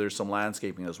ensure there's some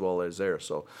landscaping as well as there.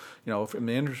 So, from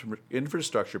the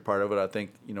infrastructure part of it, I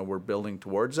think, we're building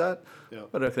towards that. Yeah.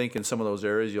 But I think in some of those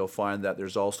areas, you'll find that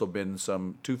there's also been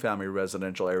some 2-family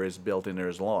residential areas built in there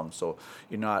as well. So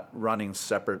you're not running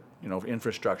separate,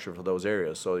 infrastructure for those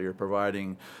areas. So you're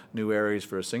providing new areas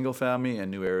for a single family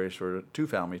and new areas for a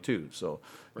 2-family too. So,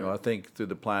 I think through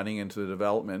the planning and through the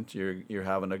development, you're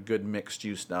having a good mixed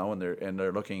use now, and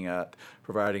they're looking at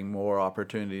providing more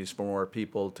opportunities for more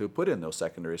people to put in those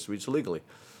secondary suites legally.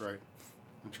 Right.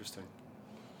 Interesting.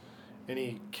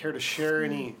 Any care to share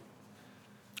any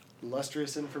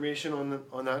illustrious information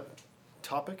on that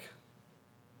topic?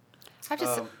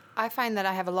 I find that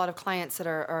I have a lot of clients that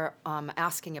are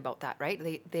asking about that, right?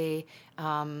 They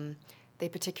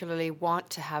particularly want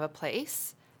to have a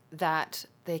place that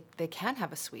they can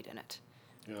have a suite in it,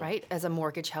 Yeah. right? As a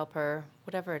mortgage helper,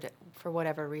 for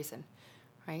whatever reason,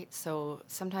 right? So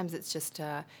sometimes it's just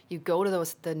you go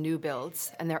to the new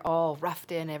builds and they're all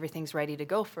roughed in, everything's ready to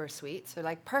go for a suite. So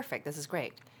like, perfect, this is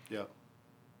great. Yeah.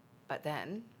 But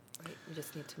then Right. We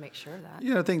just need to make sure of that.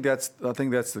 Yeah, I think that's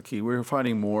the key. We're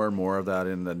finding more and more of that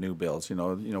in the new builds.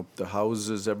 The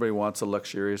houses. Everybody wants a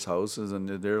luxurious houses, and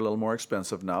they're a little more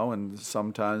expensive now. And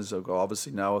sometimes,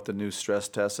 obviously, now with the new stress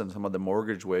tests and some of the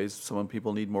mortgage ways, some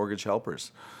people need mortgage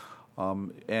helpers.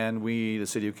 And we, the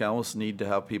City of Kamloops, need to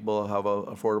have people have an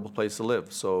affordable place to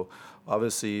live. So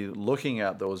obviously, looking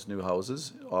at those new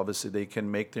houses, obviously they can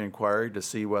make the inquiry to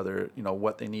see whether,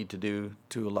 what they need to do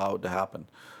to allow it to happen.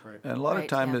 Right. And a lot Right, of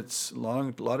time yeah.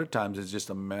 a lot of times it's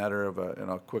just a matter of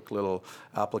a quick little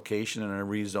application and a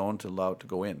rezone to allow it to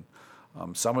go in.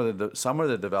 Some of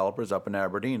the developers up in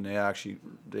Aberdeen, they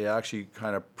actually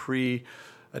kind of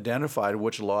identified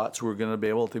which lots were going to be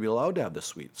able to be allowed to have the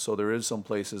suite. So there is some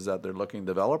places that they're looking,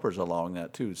 developers allowing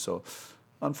that too. So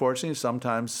unfortunately,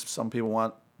 sometimes some people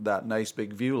want that nice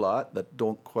big view lot that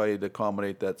don't quite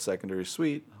accommodate that secondary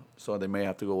suite. So they may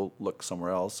have to go look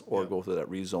somewhere else or go to that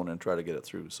rezone and try to get it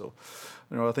through. So,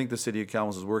 I think the City of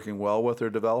Kamloops is working well with their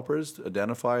developers to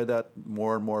identify that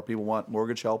more and more people want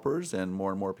mortgage helpers and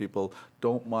more people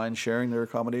don't mind sharing their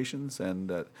accommodations. And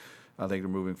that I think they're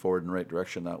moving forward in the right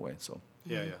direction that way. So.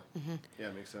 Yeah, yeah,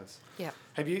 it makes sense. Yeah.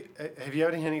 Have you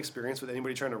had any experience with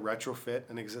anybody trying to retrofit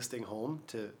an existing home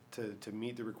to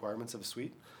meet the requirements of a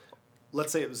suite?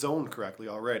 Let's say it was zoned correctly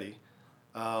already.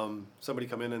 Somebody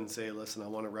come in and say, "Listen, I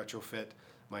want to retrofit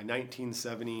my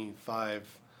 1975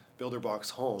 builder box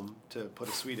home to put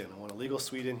a suite in. I want a legal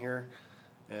suite in here,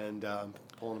 and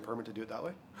pulling a permit to do it that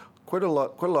way." Quite a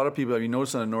lot of people. Have you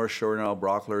noticed on the North Shore now,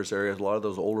 Brocklers area, a lot of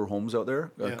those older homes out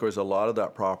there. Yeah. Of course, a lot of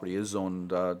that property is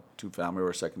zoned two-family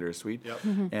or secondary suite. Yep.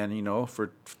 And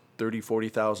for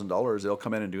 $30,000-$40,000, they'll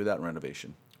come in and do that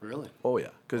renovation. Really? Oh yeah,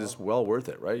 because it's well worth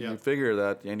it, right? Yeah. You figure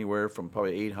that anywhere from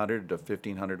probably $800 to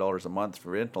 $1,500 a month for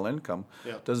rental income.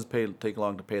 Yeah. Doesn't take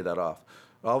long to pay that off.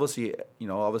 Obviously,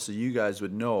 you guys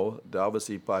would know that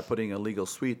obviously by putting a legal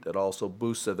suite, that also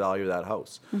boosts the value of that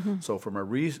house. So from a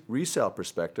resale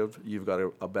perspective, you've got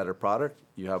a better product.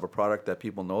 You have a product that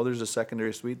people know there's a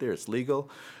secondary suite there. It's legal.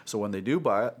 So when they do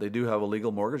buy it, they do have a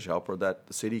legal mortgage helper that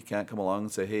the city can't come along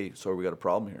and say, "Hey, sorry, we got a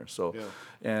problem here." So, Yeah.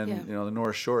 and the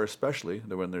North Shore especially,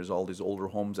 when there's all these older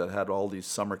homes that had all these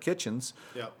summer kitchens,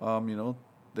 Yeah.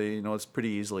 it's pretty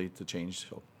easily to change.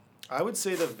 So. I would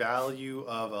say the value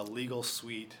of a legal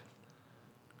suite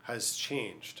has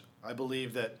changed. I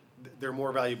believe that they're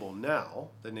more valuable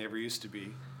now than they ever used to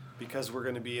be, because we're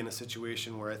going to be in a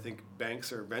situation where I think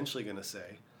banks are eventually going to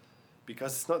say,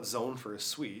 because it's not zoned for a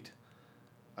suite,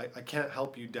 I can't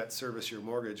help you debt service your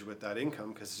mortgage with that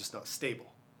income because it's just not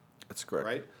stable. That's correct.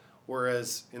 Right?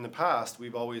 Whereas in the past,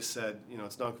 we've always said,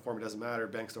 it's non-conforming, it doesn't matter,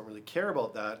 banks don't really care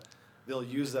about that. They'll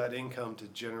use that income to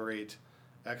generate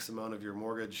X amount of your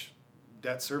mortgage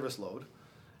debt service load,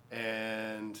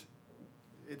 and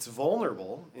it's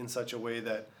vulnerable in such a way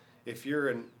that if you're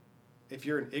an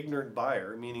ignorant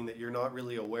buyer, meaning that you're not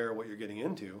really aware of what you're getting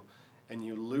into, and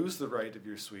you lose the right of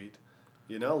your suite,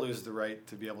 you now lose the right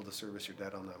to be able to service your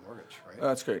debt on that mortgage, right?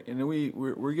 That's great. And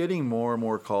we're getting more and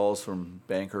more calls from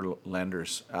banker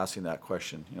lenders asking that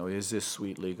question. Is this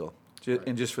suite legal? Right.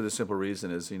 And just for the simple reason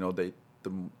is,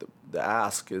 the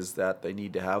ask is that they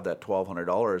need to have that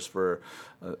 $1,200 for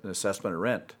an assessment of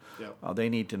rent. Yeah. They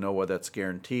need to know whether that's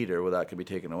guaranteed or whether that can be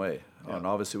taken away. Yeah. And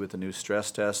obviously with the new stress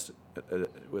test,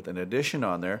 with an addition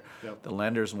on there, Yep. the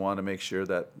lenders want to make sure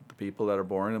that the people that are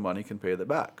borrowing the money can pay that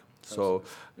back. So,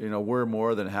 we're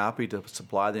more than happy to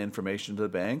supply the information to the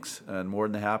banks, and more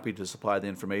than happy to supply the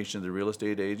information to the real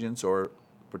estate agents or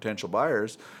potential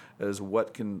buyers as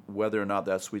whether or not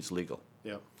that suite's legal.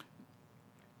 Yeah.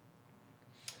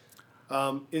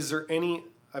 Is there any,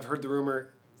 I've heard the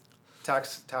rumor,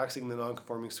 taxing the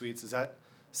non-conforming suites, is that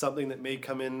something that may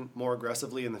come in more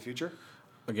aggressively in the future?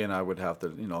 Again, I would have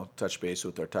to, touch base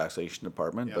with our taxation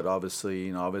department, Yeah. but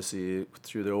obviously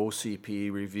through the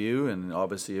OCP review, and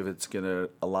obviously if it's going to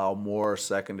allow more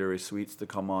secondary suites to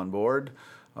come on board,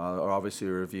 or obviously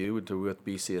a review with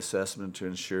BC assessment to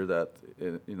ensure that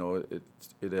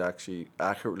it actually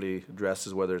accurately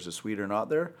addresses whether there's a suite or not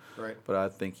there. Right. But I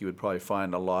think you would probably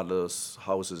find a lot of those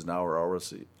houses now are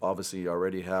obviously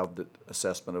already have the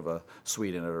assessment of a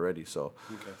suite in it already. So,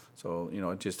 Okay. so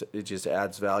it just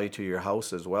adds value to your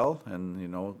house as well,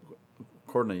 and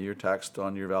accordingly you're taxed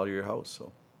on your value of your house.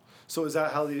 So is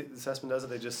that how the assessment does it?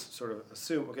 They just sort of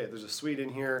assume, okay, there's a suite in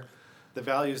here, the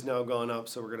value's now gone up,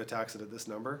 so we're going to tax it at this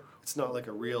number? It's not like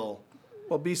a real...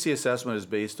 Well, BC assessment is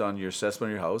based on your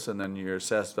assessment of your house, and then your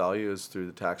assessed value is through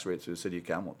the tax rate through the City of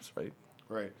Kamloops, right?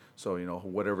 Right. So,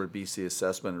 whatever BC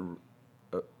assessment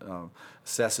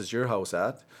assesses your house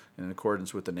at, in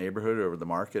accordance with the neighborhood or the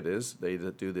market is, they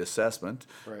do the assessment.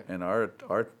 Right. And our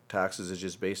taxes is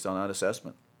just based on that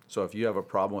assessment. So if you have a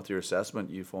problem with your assessment,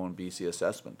 you phone BC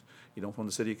Assessment. You don't phone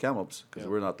the City of Kamloops, because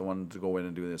we're not the one to go in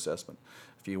and do the assessment.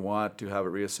 If you want to have it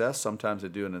reassessed, sometimes they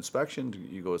do an inspection.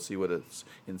 You go see what it's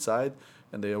inside,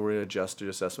 and they'll readjust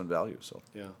your assessment value. So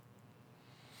Yeah.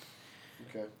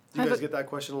 Okay. Do you guys get that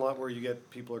question a lot, where you get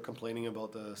people are complaining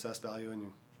about the assessed value, and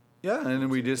you? yeah, and then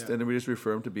we just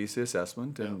refer them to BC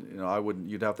Assessment, and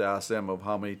you'd have to ask them of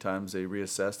how many times they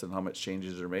reassessed and how much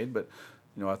changes are made. But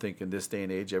I think in this day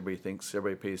and age,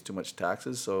 everybody pays too much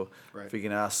taxes. So if you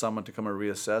can ask someone to come and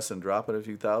reassess and drop it a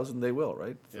few thousand, they will,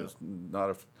 right? So it's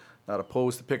not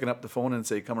opposed to picking up the phone and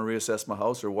say, come and reassess my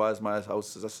house, or why is my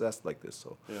house assessed like this?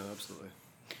 So Yeah, absolutely.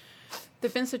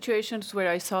 There've been situations where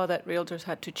I saw that realtors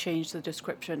had to change the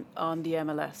description on the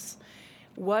MLS.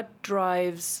 What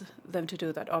drives them to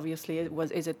do that? Obviously,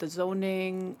 is it the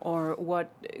zoning, or what?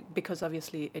 Because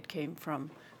obviously it came from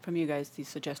you guys, the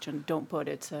suggestion, don't put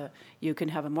it, you can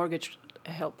have a mortgage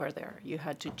helper there. You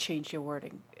had to change your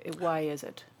wording. Why is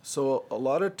it? So a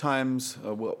lot of times,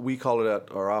 what we call it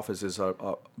at our office is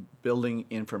a building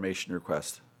information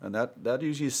request. And that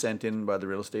usually is sent in by the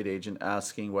real estate agent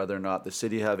asking whether or not the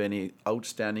city have any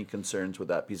outstanding concerns with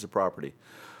that piece of property.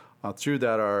 Through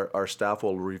that, our staff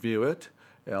will review it,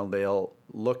 and they'll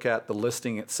look at the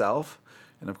listing itself.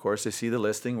 And of course, they see the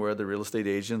listing where the real estate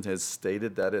agent has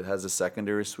stated that it has a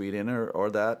secondary suite in it, or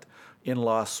that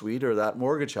in-law suite, or that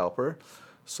mortgage helper.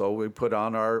 So we put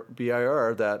on our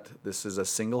BIR that this is a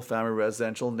single-family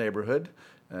residential neighborhood,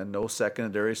 and no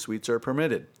secondary suites are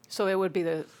permitted. So it would be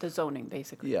the zoning,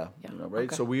 basically. Yeah. Right?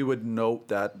 Okay. So we would note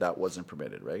that wasn't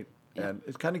permitted, right? Yeah. And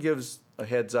it kind of gives a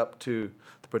heads up to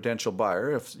the potential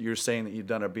buyer. If you're saying that you've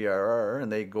done a BIR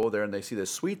and they go there and they see the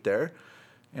suite there,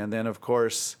 and then, of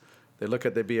course, they look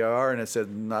at the BIR and it said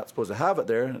not supposed to have it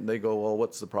there, and they go, well,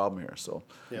 what's the problem here? So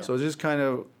it's just kind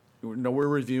of, we're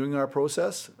reviewing our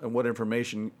process and what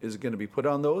information is going to be put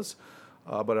on those.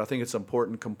 But I think it's an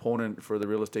important component for the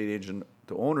real estate agent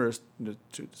to owners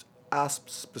to ask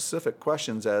specific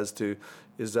questions as to,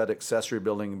 is that accessory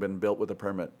building been built with a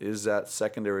permit? Is that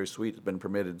secondary suite been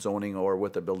permitted zoning or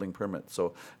with a building permit?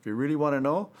 So if you really want to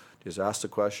know, just ask the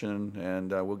question,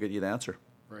 and we'll get you the answer.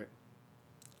 Right.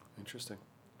 Interesting.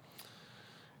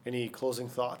 Any closing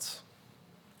thoughts?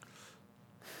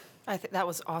 I think that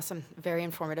was awesome. Very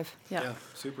informative. Yeah.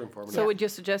 Super informative. So would your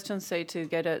suggestion say to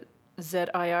get a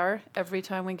ZIR every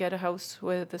time we get a house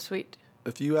with a suite?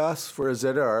 If you ask for a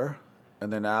ZR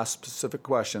and then ask specific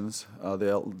questions,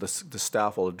 the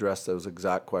staff will address those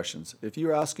exact questions. If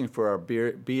you're asking for our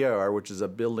BIR, which is a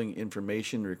building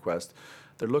information request,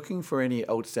 they're looking for any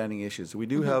outstanding issues. We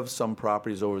do have some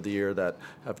properties over the year that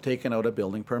have taken out a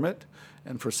building permit,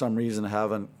 and for some reason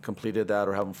haven't completed that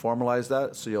or haven't formalized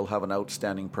that, so you'll have an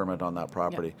outstanding permit on that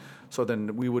property. Yep. So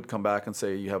then we would come back and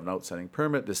say, you have an outstanding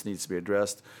permit, this needs to be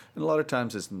addressed. And a lot of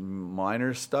times it's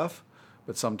minor stuff,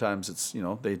 but sometimes it's,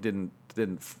 they didn't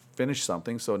finish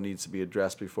something, so it needs to be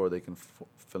addressed before they can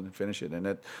finish it. And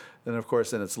then of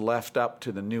course, then it's left up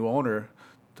to the new owner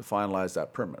to finalize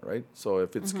that permit, right? So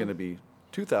if it's going to be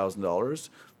 $2,000,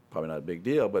 probably not a big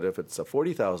deal, but if it's a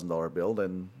 $40,000 bill,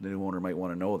 then the new owner might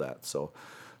want to know that. So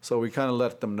we kind of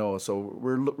let them know. So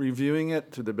we're reviewing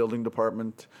it to the building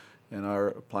department and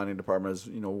our planning department is,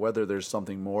 whether there's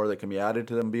something more that can be added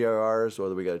to them BIRs,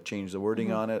 whether we got to change the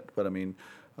wording on it. But I mean,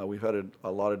 we've had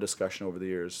a lot of discussion over the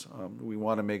years. We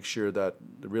want to make sure that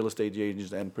the real estate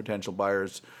agents and potential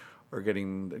buyers are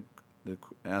getting the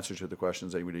answers to the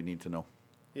questions they really need to know.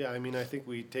 Yeah, I mean, I think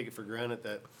we take it for granted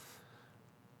that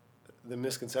the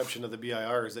misconception of the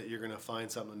BIR is that you're going to find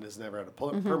something that's never had a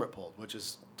permit pulled, which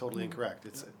is totally incorrect.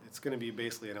 It's going to be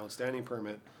basically an outstanding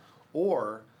permit,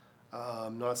 or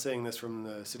I'm not saying this from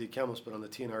the City of Kamloops, but on the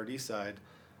TNRD side,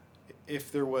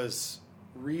 if there was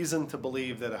reason to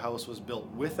believe that a house was built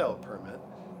without permit,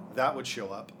 that would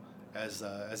show up as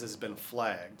has been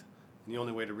flagged. And the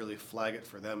only way to really flag it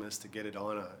for them is to get it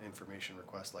on an information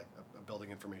request, like a building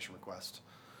information request.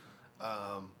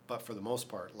 But for the most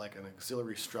part, like an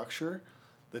auxiliary structure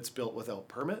that's built without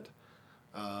permit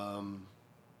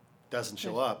doesn't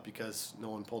show up because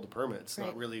no one pulled a permit. It's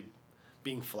not really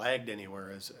being flagged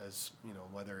anywhere as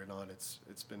whether or not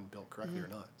it's been built correctly or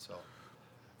not. So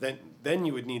then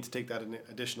you would need to take that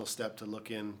additional step to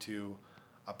look into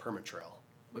a permit trail.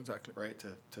 Exactly. Right,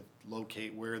 to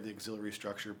locate where the auxiliary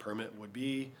structure permit would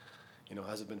be.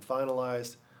 Has it been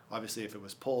finalized? Obviously, if it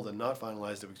was pulled and not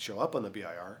finalized, it would show up on the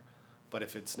BIR. But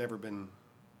if it's never been,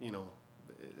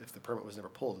 if the permit was never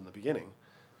pulled in the beginning,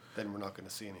 then we're not going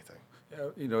to see anything.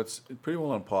 Yeah, it's pretty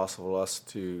well impossible for us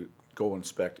to go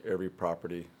inspect every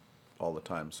property all the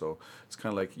time. So it's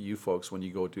kind of like you folks, when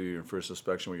you go do your first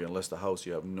inspection, where you're going to list a house,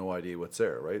 you have no idea what's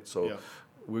there, right? So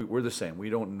we're the same. We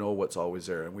don't know what's always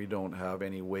there, and we don't have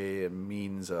any way and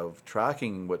means of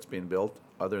tracking what's being built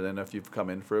other than if you've come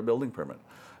in for a building permit,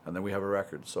 and then we have a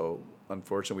record. So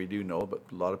unfortunately, we do know, but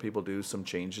a lot of people do some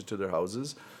changes to their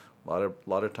houses. A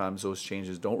lot of times those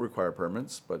changes don't require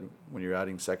permits, but when you're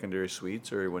adding secondary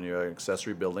suites or when you're adding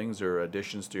accessory buildings or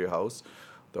additions to your house,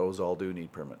 those all do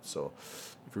need permits. So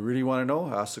if you really want to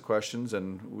know, ask the questions,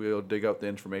 and we'll dig out the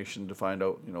information to find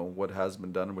out, what has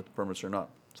been done with the permits or not.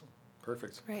 So.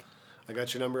 Perfect. Great. I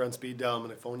got your number on speed dial. I'm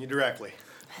going to phone you directly.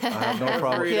 I have no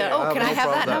problem. Yeah. Oh, can I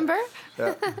have that number?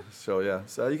 Yeah. So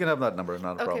you can have that number,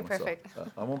 not a problem. Perfect. So,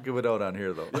 I won't give it out on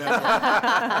here though.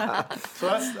 So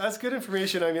that's good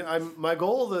information. I mean, my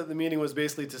goal of the meeting was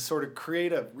basically to sort of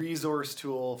create a resource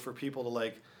tool for people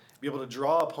to be able to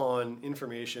draw upon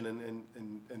information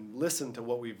and listen to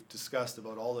what we've discussed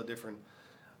about all the different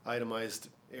itemized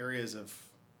areas of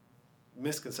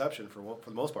misconception for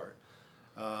the most part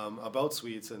about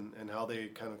suites and how they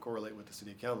kind of correlate with the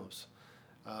City of Kamloops.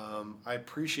 I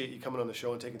appreciate you coming on the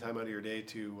show and taking time out of your day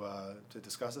to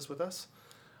discuss this with us.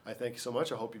 I thank you so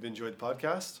much. I hope you've enjoyed the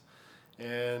podcast,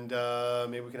 and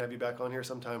maybe we can have you back on here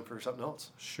sometime for something else.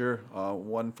 Sure.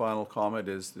 One final comment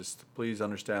is just please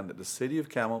understand that the City of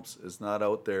Kamloops is not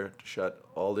out there to shut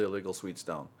all the illegal suites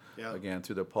down. Yeah. Again,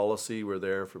 through the policy, we're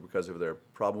there because of their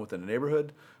problem within the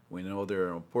neighborhood. We know they're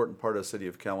an important part of the City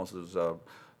of Kamloops'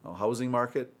 housing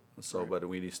market. So, Right. But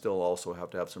we still also have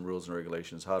to have some rules and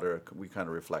regulations. We kind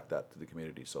of reflect that to the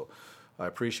community. So, I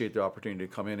appreciate the opportunity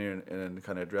to come in here and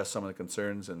kind of address some of the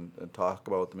concerns and talk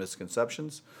about the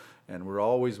misconceptions. And we're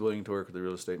always willing to work with the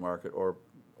real estate market or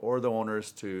the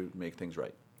owners to make things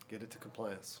right. Get it to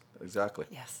compliance. Exactly.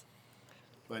 Yes.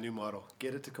 My new motto: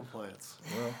 get it to compliance.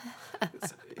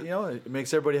 Well, it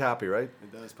makes everybody happy, right?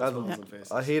 It does. Puts smiles on faces.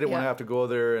 I hate it when I Yeah. have to go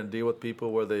there and deal with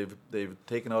people where they've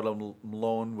taken out a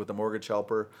loan with a mortgage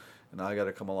helper, and I got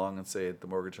to come along and say the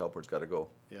mortgage helper's got to go.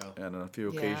 Yeah. And on a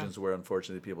few Yeah. occasions where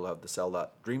unfortunately people have to sell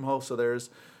that dream house of theirs,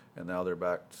 and now they're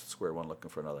back to square one looking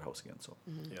for another house again. So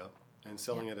Yeah. And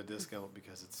selling at a discount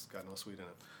because it's got no suite in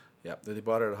it. yeah, they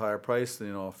bought it at a higher price,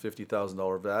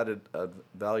 $50,000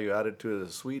 value added to it as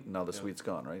a suite, and now the Yeah. suite's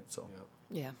gone, right? So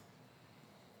Yeah. Yeah.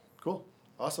 Cool.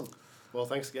 Awesome. Well,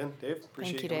 thanhanks again, Dave.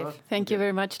 Appreciate you, coming Dave. on. Thank you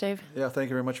very much, Dave. yeah, thank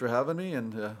you very much for having me.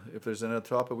 And if there's any other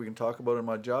topic we can talk about in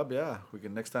my job, we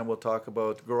can. Next time we'll talk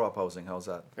about grow-up housing. How's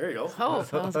that? There you go. Oh,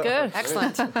 sounds good.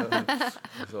 Excellent.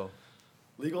 So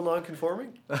Legal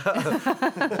non-conforming?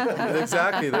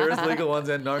 exactly, there is legal ones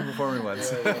and non-conforming ones.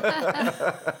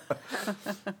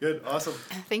 Good. Awesome.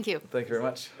 Thank you. Thank you very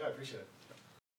much. Yeah, I appreciate it.